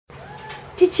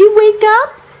Did you wake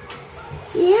up?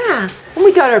 Yeah. And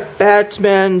we got our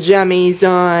Batman jammies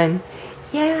on.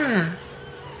 Yeah.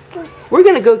 We're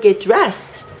going to go get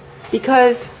dressed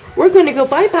because we're going to go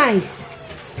bye-byes.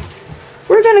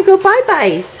 We're going to go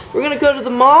bye-byes. We're going to go to the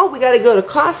mall. We got to go to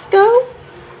Costco.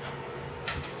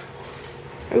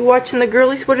 Are we watching the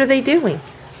girlies? What are they doing?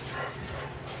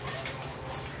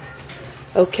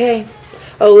 Okay.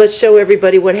 Oh, let's show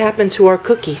everybody what happened to our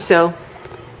cookie. So,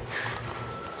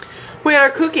 we had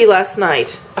our cookie last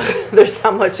night. There's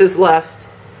how much is left.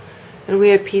 And we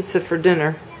had pizza for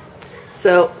dinner.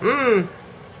 So,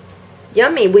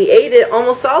 yummy. We ate it,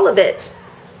 almost all of it.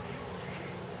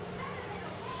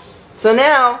 So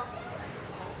now,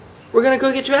 we're going to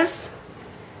go get dressed.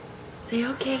 Say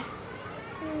okay.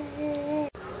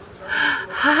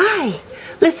 Hi.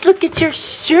 Let's look at your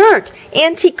shirt.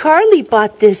 Auntie Carly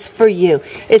bought this for you.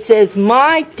 It says,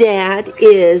 "My dad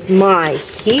is my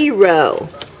hero."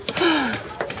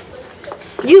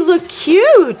 You look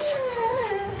cute.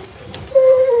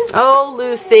 Oh,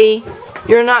 Lucy,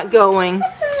 you're not going.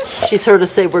 She's heard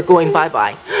us say we're going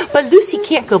bye-bye. But Lucy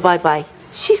can't go bye-bye.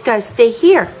 She's got to stay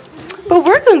here. But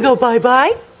we're going to go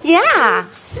bye-bye. Yeah.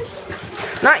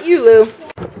 Not you, Lou.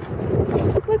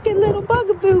 Look at little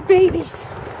bugaboo babies.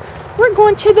 We're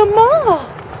going to the mall.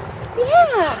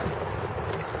 Yeah.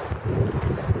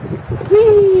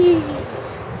 Whee.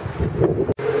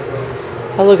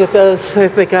 Oh, look at those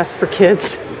that they got for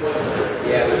kids.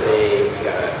 Yeah, but you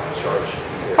gotta charge.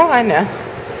 Oh, I know. I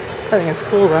think it's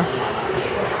cool though.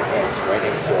 Yeah, it's right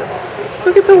next to it.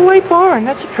 Look at the white barn.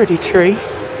 That's a pretty tree.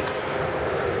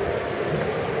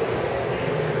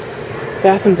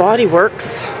 Bath and Body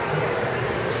Works.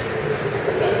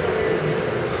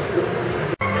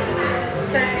 It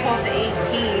says 12 to 18.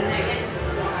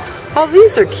 Oh,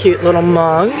 these are cute little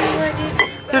mugs.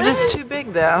 They're just too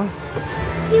big though.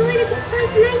 Do you want to go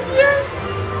Buzz Lightyear?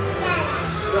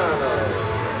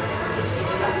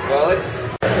 Well, it's...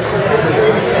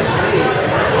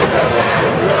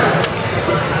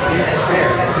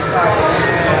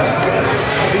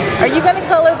 Are you going to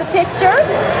color the picture?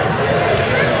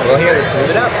 Well, here, let's move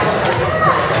it up.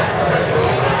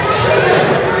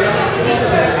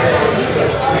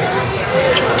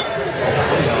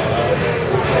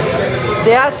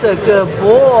 That's a good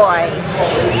boy.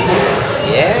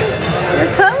 Yeah?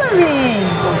 You're coloring.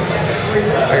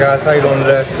 Hi guys, how you doing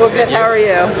today? Well, good. How are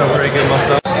you? I'm pretty good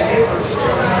myself.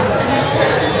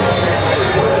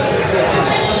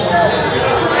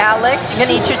 Alex, you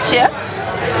gonna eat your chip?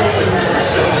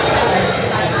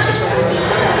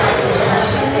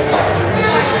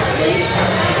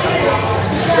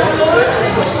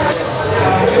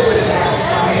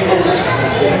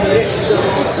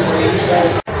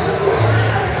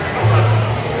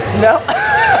 No.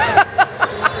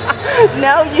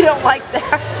 No, you don't like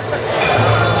that.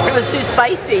 It was too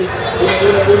spicy.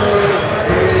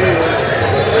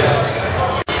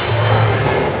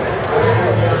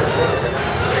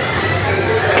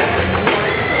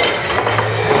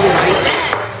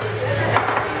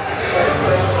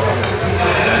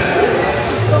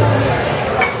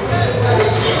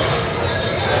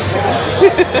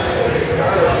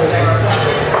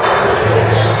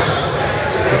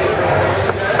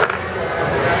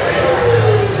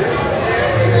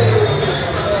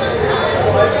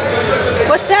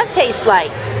 What's that taste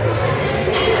like?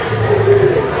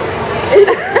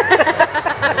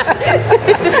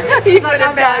 You put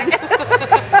it back.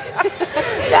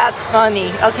 That's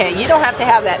funny. Okay, you don't have to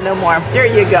have that no more. There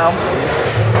you go.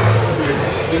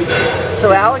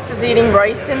 So Alex is eating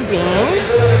rice and beans.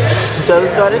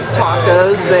 Joe's got his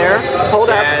tacos there. Hold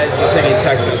up. Dad just sent me a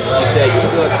text message. She said, "You're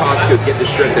still at Costco. Get the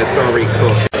shrimp that's already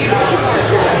cooked."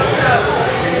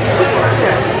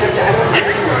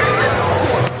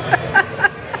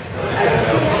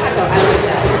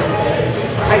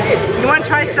 You want to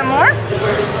try some more?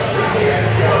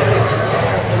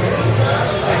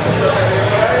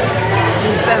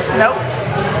 He says nope.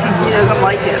 He doesn't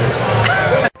like it.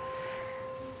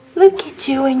 Look at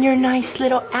you in your nice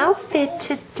little outfit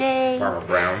today. Farmer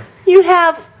Brown. You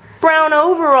have brown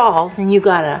overalls and you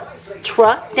got a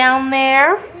truck down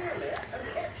there.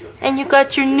 And you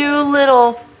got your new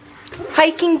little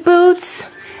hiking boots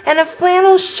and a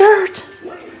flannel shirt.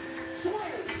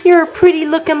 You're a pretty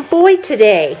looking boy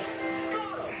today.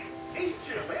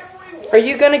 Are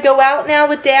you going to go out now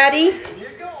with Daddy?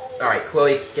 All right,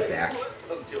 Chloe, get back.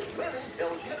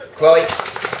 Chloe,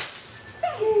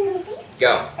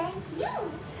 go.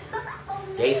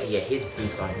 Daddy's gonna get his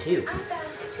boots on too.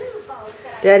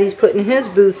 Daddy's putting his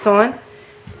boots on.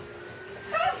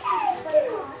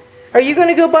 Are you going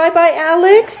to go bye-bye,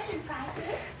 Alex?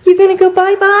 You going to go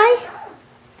bye-bye?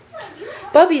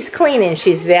 Bubby's cleaning.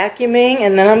 She's vacuuming,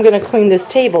 and then I'm going to clean this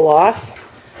table off.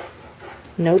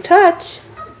 No touch.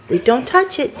 We don't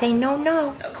touch it. Say no,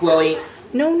 no. Chloe.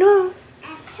 No, no.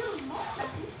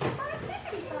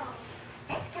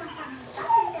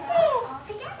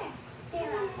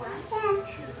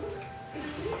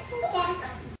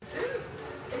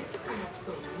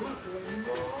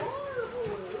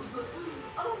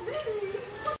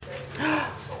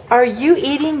 Are you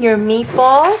eating your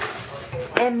meatballs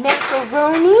and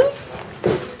macaronis?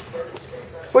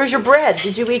 Where's your bread?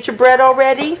 Did you eat your bread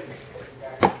already?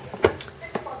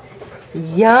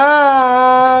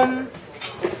 Yum!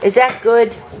 Is that good?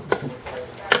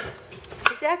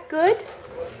 Is that good?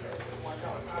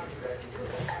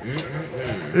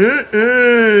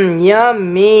 Mm-mm,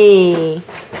 yummy!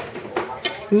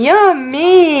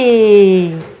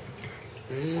 Yummy!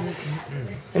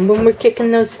 And when we're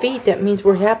kicking those feet, that means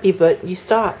we're happy, but you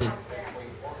stopped.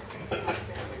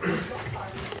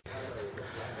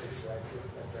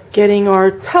 Getting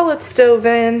our pellet stove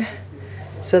in.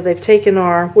 So they've taken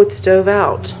our wood stove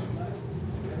out.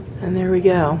 And there we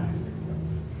go.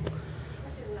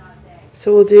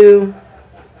 So we'll do,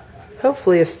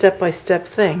 hopefully, a step-by-step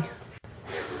thing.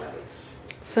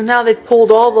 So now they've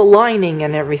pulled all the lining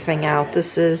and everything out.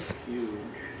 This is,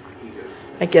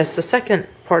 I guess, the second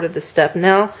part of the step.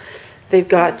 Now they've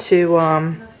got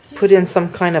to put in some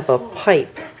kind of a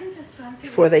pipe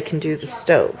before they can do the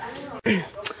stove.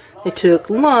 They took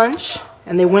lunch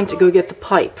and they went to go get the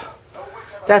pipe.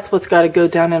 That's what's got to go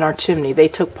down in our chimney. They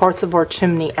took parts of our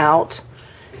chimney out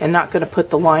and not going to put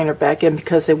the liner back in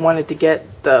because they wanted to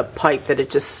get the pipe that it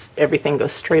just, everything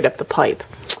goes straight up the pipe.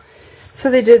 So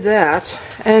they did that.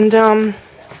 And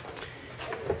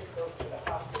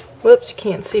whoops, you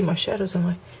can't see my shadows in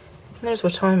my... There's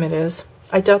what time it is.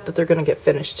 I doubt that they're going to get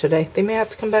finished today. They may have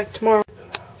to come back tomorrow.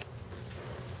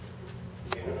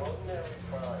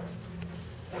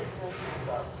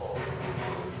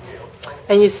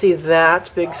 And you see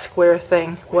that big square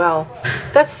thing? Well,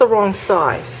 that's the wrong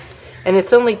size. And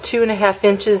it's only 2.5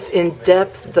 inches in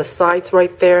depth, the sides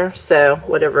right there. So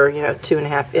whatever,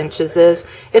 2.5 inches is.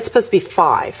 It's supposed to be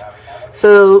 5.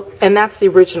 So, and that's the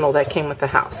original that came with the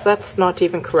house. That's not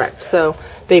even correct. So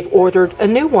they've ordered a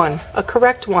new one, a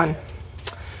correct one.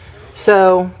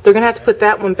 So they're going to have to put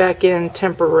that one back in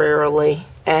temporarily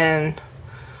and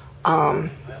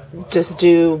just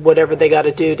do whatever they got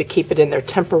to do to keep it in there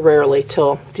temporarily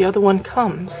till the other one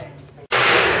comes.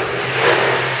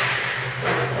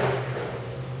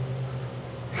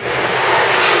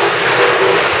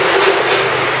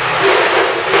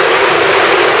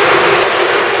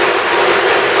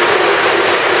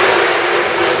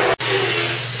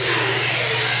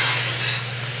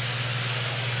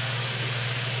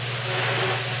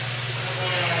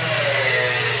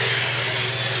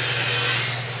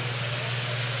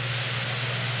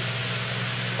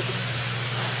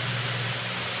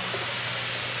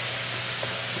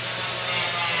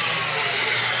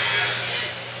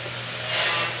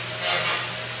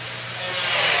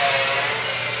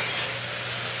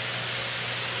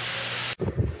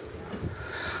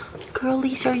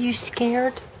 Girlies, are you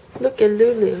scared? Look at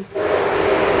Lulu.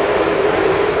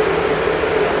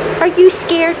 Are you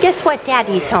scared? Guess what?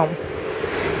 Daddy's home.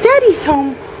 Daddy's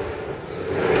home.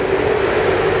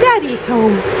 Daddy's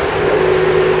home.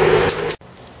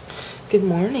 Good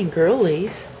morning,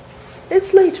 girlies.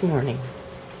 It's late morning.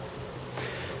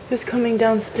 Who's coming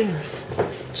downstairs?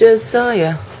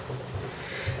 Josiah.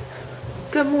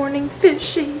 Good morning,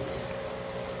 fishies.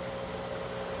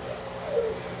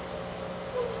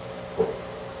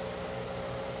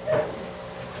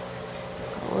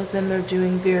 Them are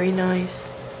doing very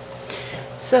nice.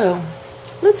 So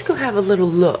let's go have a little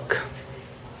look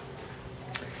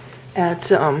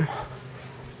at our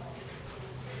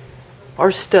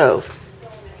stove.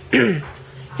 Here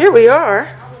we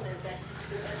are,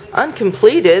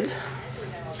 uncompleted.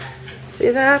 See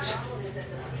that?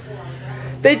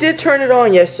 They did turn it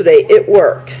on yesterday. It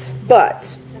works,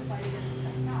 but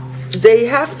they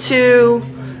have to,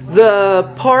 the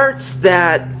parts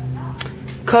that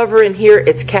cover in here,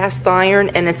 it's cast iron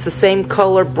and it's the same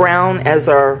color brown as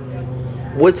our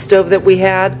wood stove that we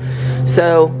had,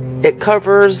 so it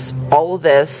covers all of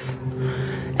this,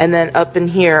 and then up in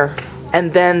here,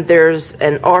 and then there's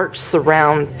an arch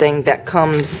surround thing that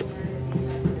comes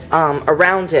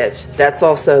around it. That's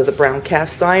also the brown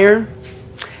cast iron,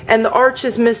 and the arch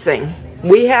is missing.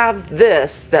 We have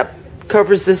this that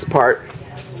covers this part.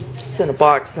 It's in a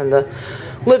box in the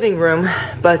living room,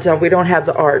 but we don't have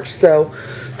the arch. So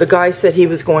the guy said he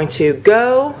was going to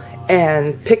go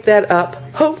and pick that up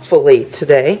hopefully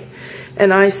today,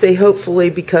 and I say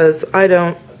hopefully because I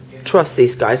don't trust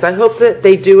these guys. I hope that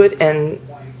they do it and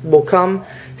will come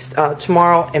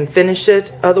tomorrow and finish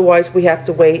it. Otherwise, we have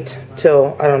to wait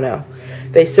till, I don't know.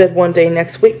 They said one day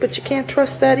next week, but you can't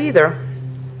trust that either.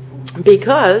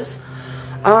 Because,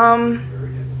 well,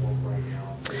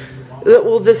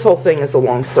 this whole thing is a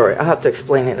long story. I'll have to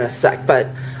explain it in a sec. But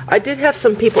I did have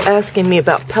some people asking me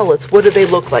about pellets. What do they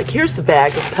look like? Here's the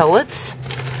bag of pellets.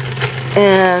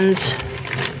 And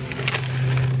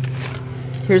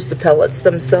here's the pellets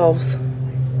themselves.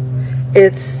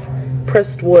 It's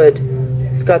pressed wood.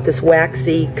 It's got this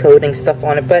waxy coating stuff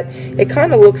on it, but it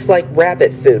kind of looks like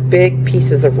rabbit food, big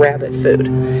pieces of rabbit food.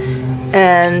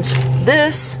 And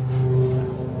this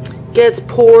gets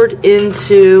poured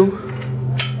into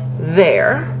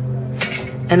there.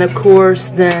 And of course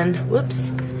then,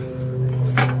 whoops,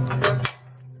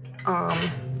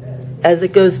 as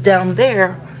it goes down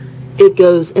there, it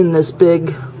goes in this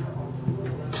big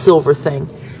silver thing.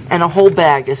 And a whole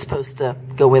bag is supposed to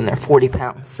go in there, 40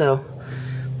 pounds. So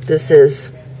this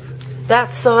is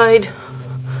that side,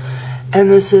 and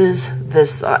this is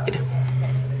this side.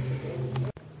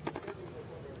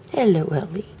 Hello,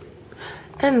 Ellie.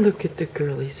 And look at the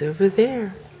girlies over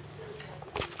there.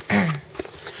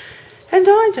 And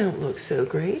I don't look so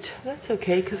great. That's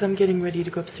okay, because I'm getting ready to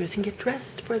go upstairs and get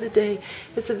dressed for the day.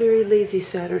 It's a very lazy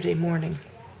Saturday morning.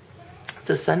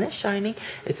 The sun is shining.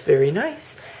 It's very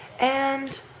nice.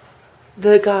 And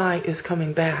the guy is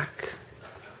coming back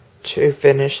to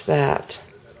finish that.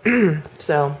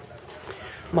 So,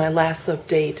 my last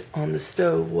update on the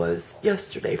stove was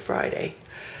yesterday, Friday.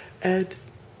 And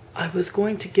I was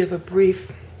going to give a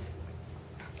brief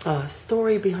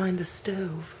story behind the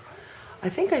stove. I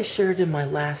think I shared in my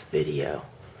last video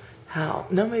how,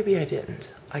 no, maybe I didn't.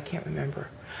 I can't remember.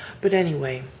 But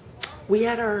anyway, we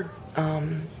had our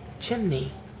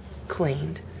chimney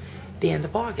cleaned the end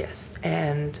of August,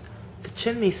 and the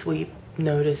chimney sweep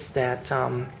noticed that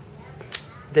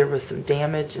there was some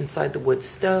damage inside the wood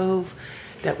stove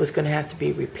that was going to have to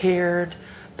be repaired.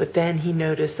 But then he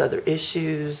noticed other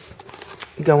issues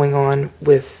going on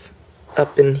with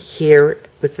up in here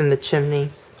within the chimney.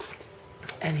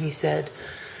 And he said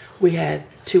we had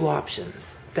two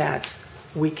options, that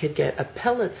we could get a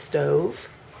pellet stove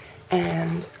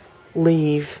and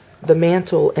leave the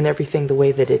mantle and everything the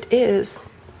way that it is,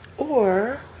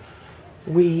 or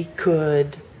we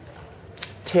could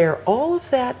tear all of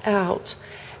that out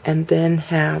and then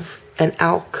have an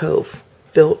alcove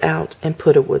built out and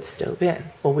put a wood stove in.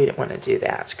 Well, we didn't want to do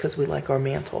that because we like our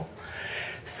mantle.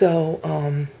 So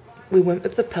we went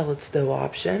with the pellet stove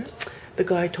option. The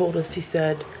guy told us, he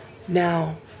said,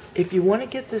 now, if you want to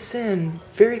get this in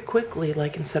very quickly,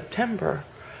 like in September,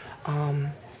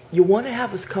 you want to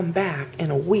have us come back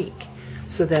in a week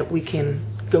so that we can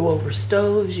go over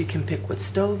stoves, you can pick what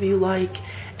stove you like,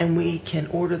 and we can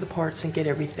order the parts and get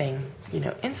everything, you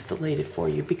know, installated for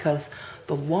you. Because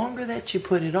the longer that you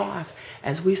put it off,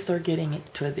 as we start getting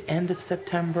it to the end of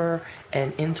September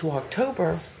and into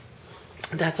October,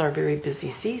 that's our very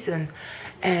busy season,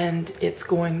 and it's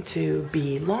going to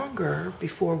be longer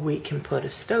before we can put a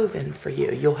stove in for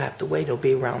you. You'll have to wait. It'll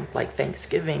be around like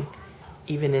Thanksgiving,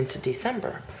 even into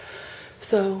December.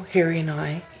 So Harry and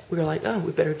I, we were like, oh,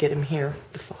 we better get him here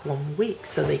the following week.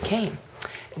 So they came.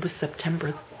 It was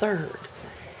September 3rd.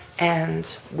 And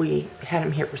we had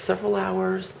him here for several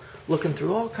hours, looking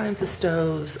through all kinds of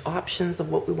stoves, options of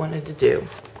what we wanted to do.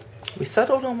 We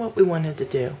settled on what we wanted to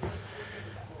do.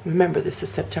 Remember, this is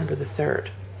September the 3rd.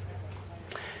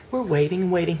 We're waiting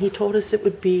and waiting. He told us it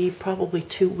would be probably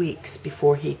 2 weeks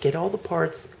before he'd get all the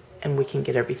parts and we can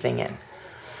get everything in.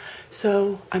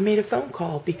 So I made a phone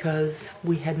call because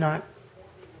we had not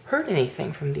heard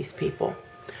anything from these people.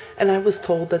 And I was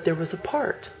told that there was a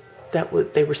part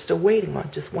that they were still waiting on,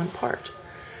 just one part.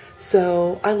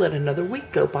 So I let another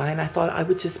week go by, and I thought I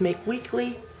would just make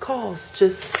weekly calls,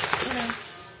 just, you know,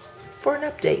 for an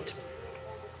update.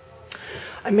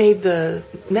 I made the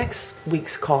next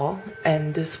week's call,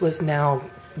 and this was now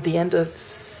the end of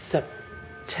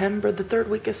September, the 3rd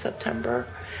week of September,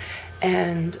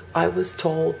 and I was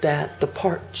told that the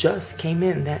part just came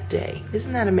in that day.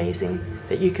 Isn't that amazing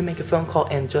that you can make a phone call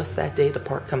and just that day the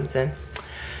part comes in?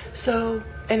 So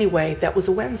anyway, that was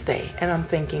a Wednesday, and I'm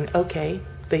thinking, okay,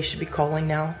 they should be calling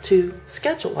now to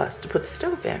schedule us to put the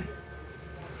stove in.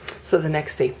 So the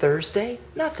next day, Thursday,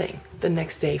 nothing. The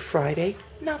next day, Friday,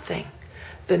 nothing.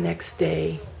 The next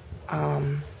day,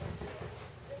 after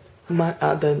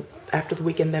the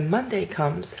weekend, then Monday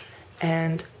comes,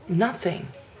 and nothing.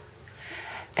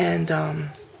 And,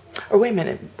 or wait a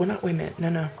minute, well, not wait a minute,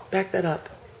 no, back that up.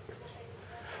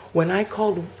 When I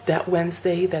called that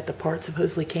Wednesday that the part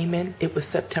supposedly came in, it was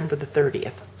September the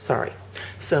 30th. Sorry.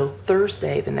 So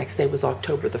Thursday, the next day, was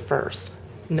October the 1st.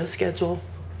 No schedule.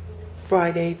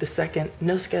 Friday the 2nd,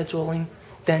 no scheduling.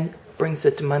 Then brings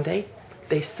it to Monday.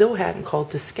 They still hadn't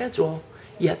called to schedule,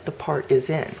 yet the part is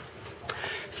in.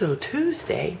 So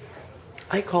Tuesday,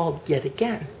 I called yet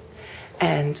again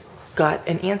and got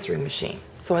an answering machine.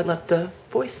 So I left the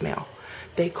voicemail.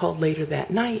 They called later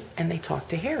that night and they talked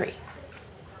to Harry.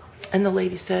 And the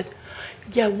lady said,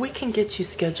 yeah, we can get you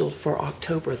scheduled for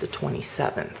October the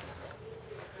 27th.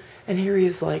 And Harry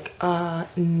is like,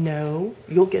 no,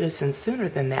 you'll get us in sooner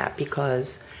than that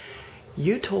because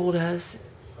you told us,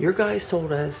 your guys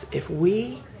told us, if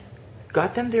we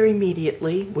got them there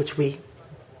immediately, which we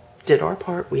did our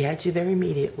part, we had you there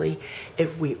immediately.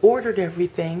 If we ordered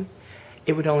everything,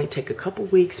 it would only take a couple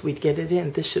weeks, we'd get it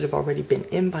in. This should have already been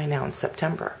in by now in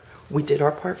September. We did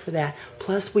our part for that.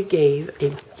 Plus we gave a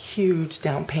huge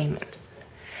down payment.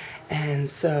 And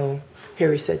so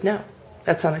Harry said, no,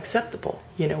 that's unacceptable.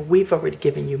 You know, we've already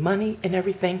given you money and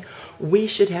everything. We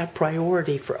should have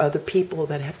priority for other people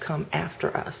that have come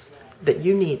after us, that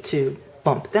you need to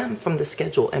bump them from the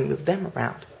schedule and move them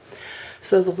around.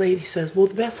 So the lady says, well,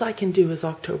 the best I can do is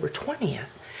October 20th.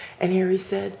 And Harry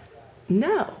said,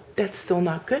 no, that's still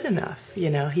not good enough. You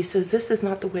know, he says, this is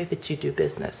not the way that you do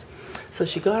business. So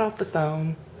she got off the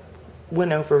phone,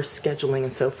 went over scheduling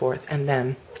and so forth, and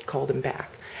then called him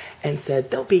back and said,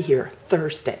 they'll be here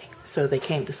Thursday. So they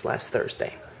came this last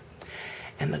Thursday.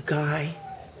 And the guy,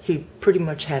 he pretty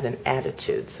much had an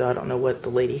attitude. So I don't know what the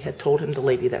lady had told him, the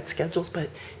lady that schedules, but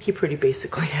he pretty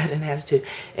basically had an attitude.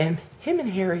 And him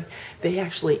and Harry, they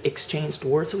actually exchanged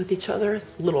words with each other,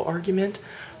 a little argument,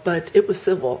 but it was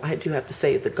civil. I do have to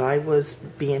say the guy was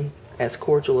being as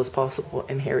cordial as possible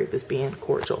and Harry was being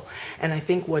cordial. And I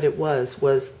think what it was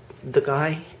the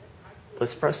guy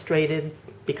was frustrated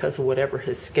because of whatever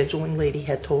his scheduling lady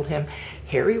had told him.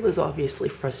 Harry was obviously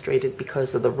frustrated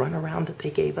because of the runaround that they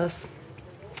gave us.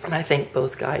 And I think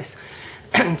both guys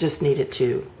just needed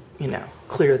to, you know,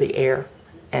 clear the air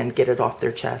and get it off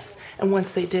their chest. And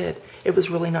once they did, it was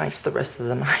really nice the rest of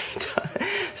the night.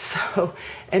 So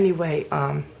anyway,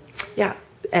 yeah,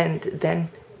 and then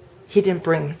he didn't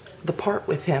bring the part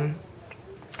with him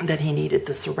that he needed,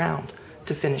 the surround,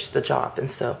 to finish the job. And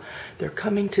so they're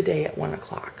coming today at 1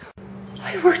 o'clock.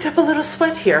 I worked up a little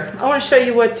sweat here. I want to show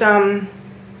you what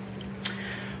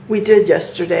we did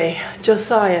yesterday,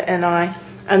 Josiah and I,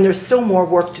 and there's still more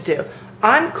work to do.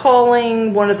 I'm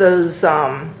calling one of those,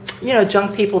 you know,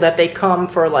 junk people that they come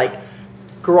for like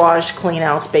garage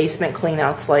cleanouts, basement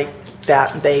cleanouts like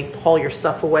that, and they haul your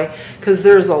stuff away, because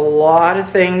there's a lot of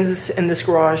things in this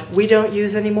garage we don't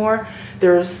use anymore.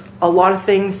 There's a lot of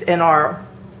things in our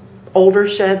older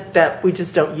shed that we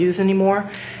just don't use anymore,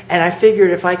 and I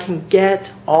figured if I can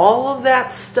get all of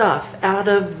that stuff out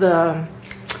of the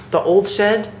old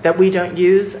shed that we don't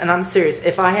use, and I'm serious,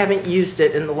 if I haven't used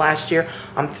it in the last year,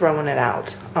 I'm throwing it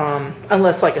out,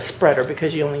 unless like a spreader,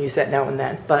 because you only use that now and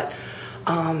then. But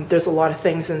there's a lot of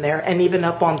things in there, and even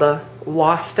up on the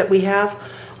loft that we have,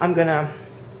 I'm gonna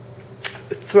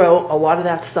throw a lot of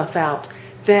that stuff out.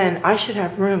 Then I should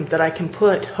have room that I can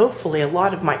put, hopefully, a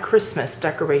lot of my Christmas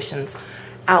decorations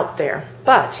out there.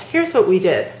 But here's what we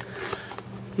did.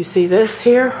 You see this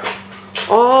here?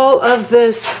 All of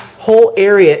this whole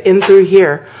area in through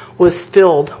here was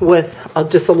filled with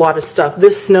just a lot of stuff.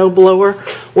 This snow blower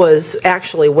was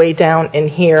actually way down in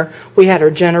here. We had our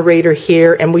generator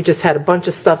here, and we just had a bunch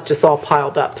of stuff just all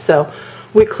piled up. So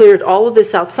we cleared all of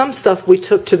this out. Some stuff we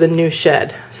took to the new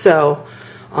shed. So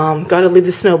got to leave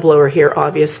the snow blower here,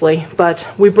 obviously. But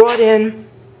we brought in,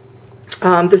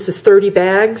 this is 30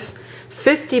 bags.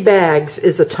 50 bags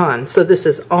is a ton. So this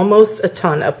is almost a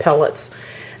ton of pellets.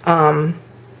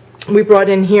 We brought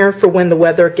in here for when the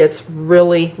weather gets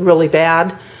really, really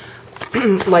bad,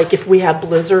 like if we have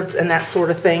blizzards and that sort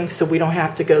of thing, so we don't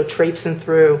have to go traipsing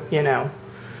through, you know,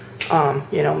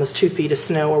 almost 2 feet of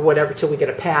snow or whatever till we get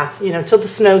a path, you know, till the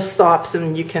snow stops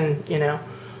and you can, you know,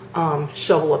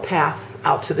 shovel a path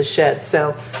out to the shed.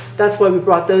 So that's why we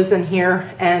brought those in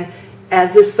here. And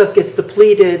as this stuff gets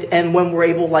depleted and when we're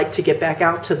able like to get back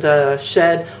out to the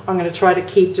shed, I'm going to try to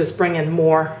keep just bringing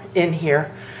more in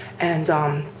here. And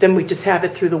then we just have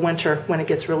it through the winter when it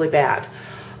gets really bad.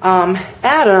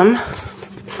 Adam,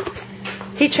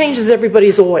 he changes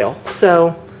everybody's oil.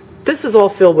 So this is all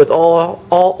filled with all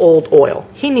old oil.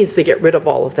 He needs to get rid of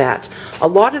all of that. A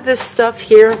lot of this stuff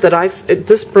here that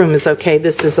this broom is okay.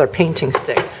 This is our painting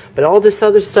stick. But all this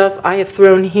other stuff I have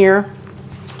thrown here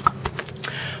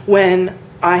when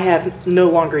I have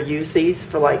no longer used these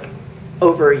for like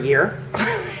over a year.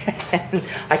 And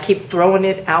I keep throwing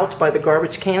it out by the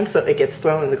garbage can, so it gets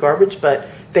thrown in the garbage, but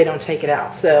they don't take it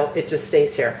out, so it just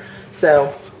stays here.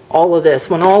 So all of this,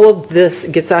 when all of this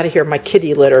gets out of here, my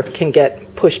kitty litter can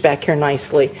get pushed back here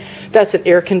nicely. That's an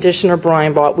air conditioner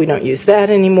Brian bought. We don't use that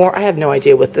anymore. I have no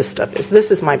idea what this stuff is.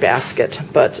 This is my basket,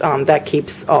 but that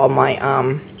keeps all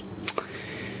my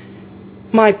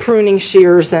my pruning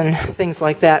shears and things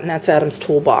like that, and that's Adam's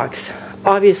toolbox.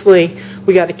 Obviously,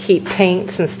 we got to keep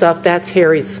paints and stuff. That's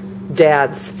Harry's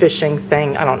dad's fishing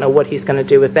thing. I don't know what he's going to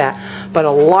do with that. But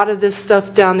a lot of this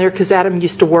stuff down there, because Adam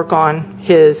used to work on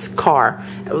his car.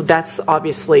 That's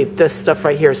obviously, this stuff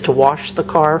right here is to wash the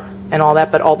car and all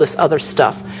that, but all this other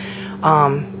stuff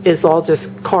is all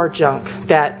just car junk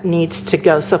that needs to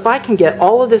go. So if I can get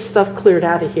all of this stuff cleared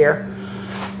out of here,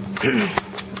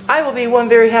 I will be one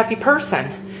very happy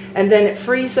person. And then it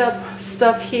frees up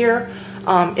stuff here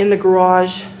in the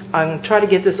garage. I'm going to try to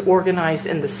get this organized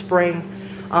in the spring.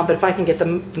 But if I can get the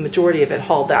majority of it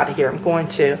hauled out of here, I'm going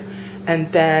to. And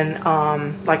then,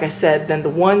 like I said, then the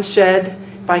one shed,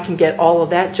 if I can get all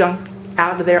of that junk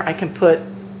out of there, I can put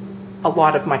a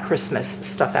lot of my Christmas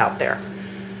stuff out there.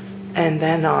 And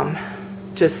then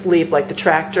just leave like the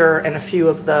tractor and a few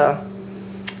of the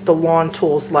lawn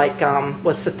tools, like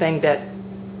what's the thing that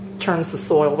turns the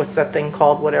soil, what's that thing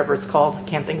called, whatever it's called, I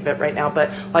can't think of it right now,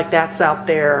 but like that's out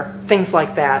there, things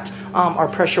like that. Our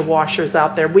pressure washers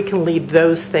out there, we can leave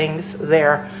those things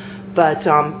there, but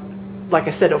like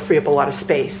I said, it'll free up a lot of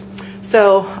space.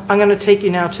 So I'm going to take you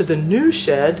now to the new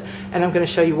shed, and I'm going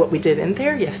to show you what we did in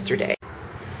there yesterday.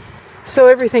 So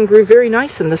everything grew very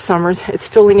nice in the summer. It's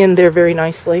filling in there very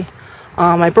nicely.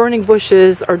 My burning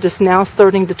bushes are just now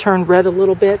starting to turn red a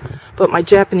little bit, but my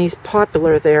Japanese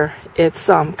poplar there, it's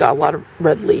got a lot of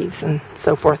red leaves and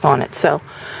so forth on it. So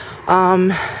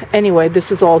anyway,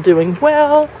 this is all doing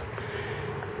well.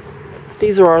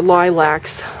 These are our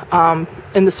lilacs.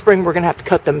 In the spring, we're going to have to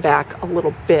cut them back a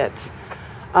little bit.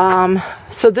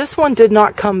 So this one did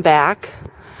not come back,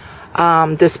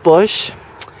 this bush.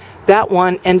 That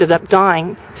one ended up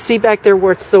dying. See back there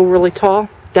where it's still really tall?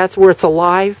 That's where it's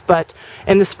alive, but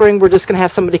in the spring we're just going to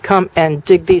have somebody come and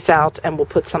dig these out, and we'll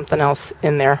put something else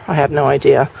in there. I have no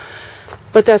idea.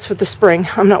 But that's for the spring.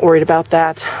 I'm not worried about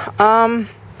that. I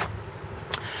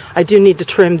do need to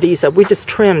trim these up. We just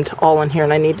trimmed all in here,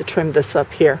 and I need to trim this up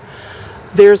here.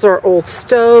 There's our old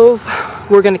stove.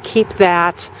 We're going to keep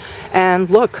that. And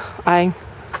look, I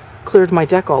cleared my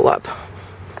deck all up.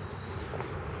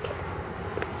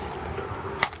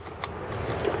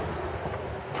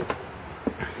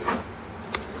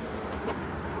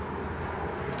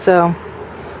 So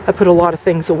I put a lot of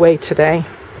things away today.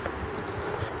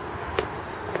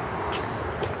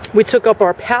 We took up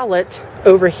our pallet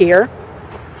over here.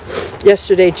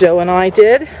 Yesterday Joe and I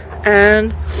did,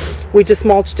 and we just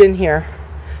mulched in here.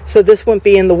 So this wouldn't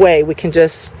be in the way. We can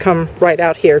just come right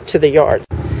out here to the yard.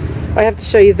 I have to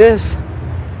show you this.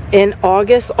 In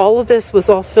August, all of this was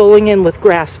all filling in with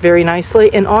grass very nicely.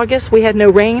 In August, we had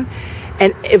no rain,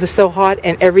 and it was so hot,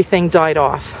 and everything died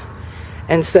off.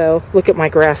 And so, look at my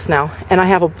grass now. And I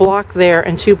have a block there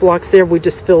and 2 blocks there. We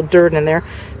just filled dirt in there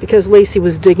because Lacey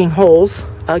was digging holes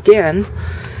again.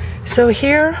 So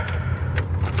here,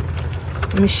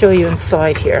 let me show you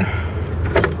inside here.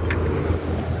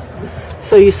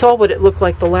 So you saw what it looked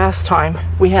like the last time.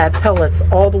 We had pellets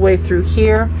all the way through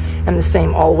here and the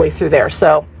same all the way through there.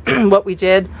 So what we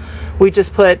did, we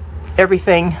just put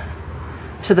everything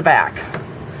to the back.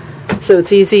 So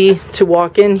it's easy to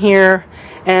walk in here.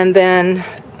 And then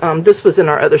this was in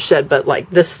our other shed, but like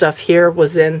this stuff here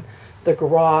was in the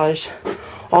garage.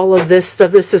 All of this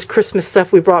stuff, this is Christmas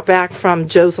stuff we brought back from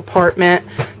Joe's apartment.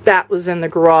 That was in the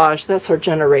garage. That's our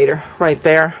generator right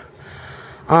there.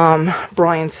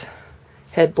 Brian's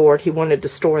headboard, he wanted to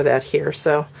store that here,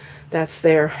 so that's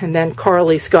there. And then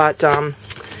Carly's got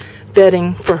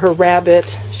bedding for her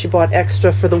rabbit. She bought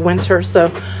extra for the winter,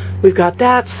 so we've got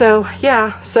that. So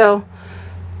yeah, so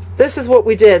this is what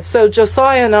we did. So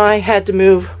Josiah and I had to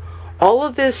move all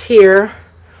of this here,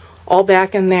 all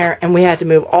back in there, and we had to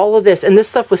move all of this. And this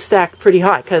stuff was stacked pretty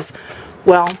high because,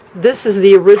 well, this is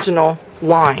the original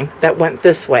line that went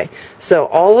this way. So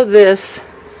all of this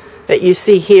that you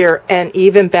see here, and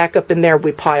even back up in there,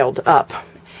 we piled up.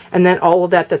 And then all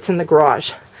of that that's in the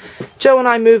garage. Joe and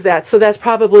I moved that, so that's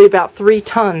probably about 3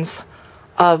 tons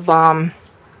of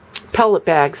pellet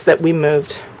bags that we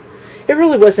moved. It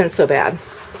really wasn't so bad.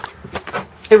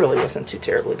 It really wasn't too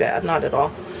terribly bad, not at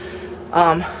all.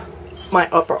 My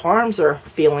upper arms are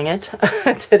feeling it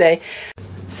today.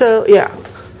 So yeah,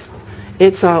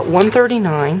 it's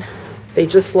 1:39. They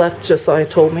just left, Josiah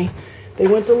told me. They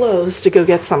went to Lowe's to go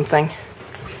get something.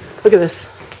 Look at this.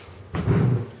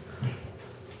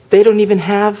 they don't even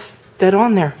have that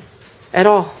on there at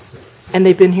all. And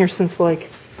they've been here since like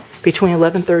between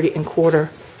 11:30 and quarter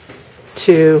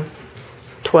to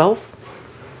 12.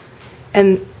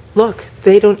 And look,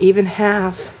 they don't even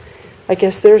have, I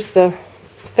guess there's the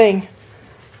thing.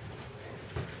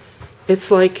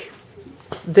 It's like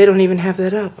they don't even have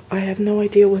that up. I have no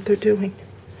idea what they're doing.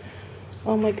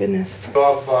 Oh my goodness.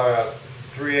 Off by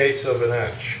 3/8 of an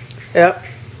inch. Yep.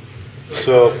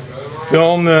 So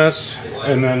film this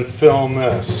and then film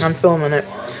this. I'm filming it.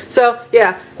 So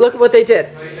yeah, look at what they did.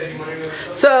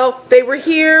 So they were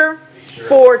here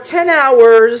for 10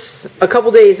 hours a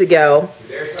couple days ago,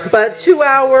 but 2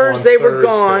 hours On they were Thursday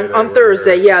gone they on were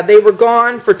Thursday. here. Yeah, they were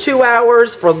gone for 2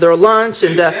 hours for their lunch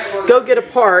and to go get a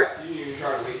part.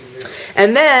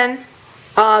 And then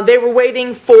they were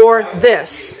waiting for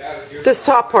this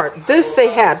top part. This they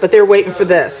had, but they were waiting for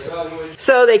this.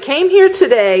 So they came here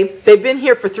today. They've been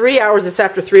here for 3 hours. It's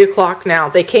after 3 o'clock now.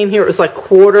 They came here, it was like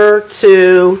quarter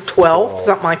to 12,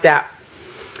 something like that.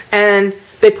 And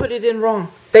they put it in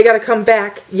wrong. They got to come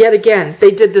back yet again.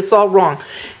 They did this all wrong.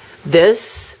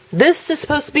 This is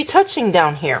supposed to be touching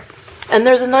down here. And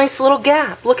there's a nice little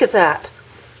gap. Look at that.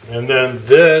 And then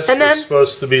this is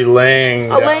supposed to be laying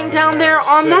down there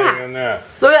on that. in that.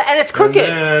 Look at, and it's crooked.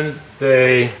 And then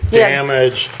they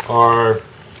damaged our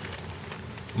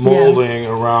molding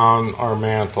around our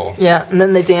mantle. Yeah, and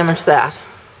then they damaged that.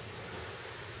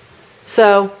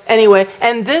 So anyway,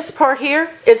 and this part here,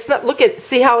 it's not. Look at,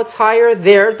 see how it's higher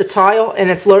there, the tile, and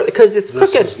it's lower because it's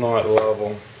crooked. This is not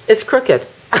level. It's crooked.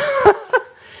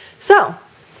 So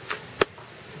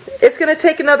it's going to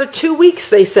take another 2 weeks,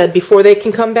 they said, before they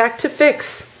can come back to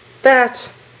fix that.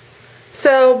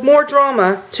 So more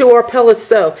drama to our pellet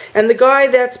stove. And the guy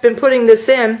that's been putting this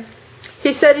in,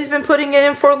 he said he's been putting it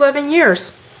in for 11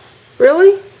 years.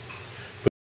 Really?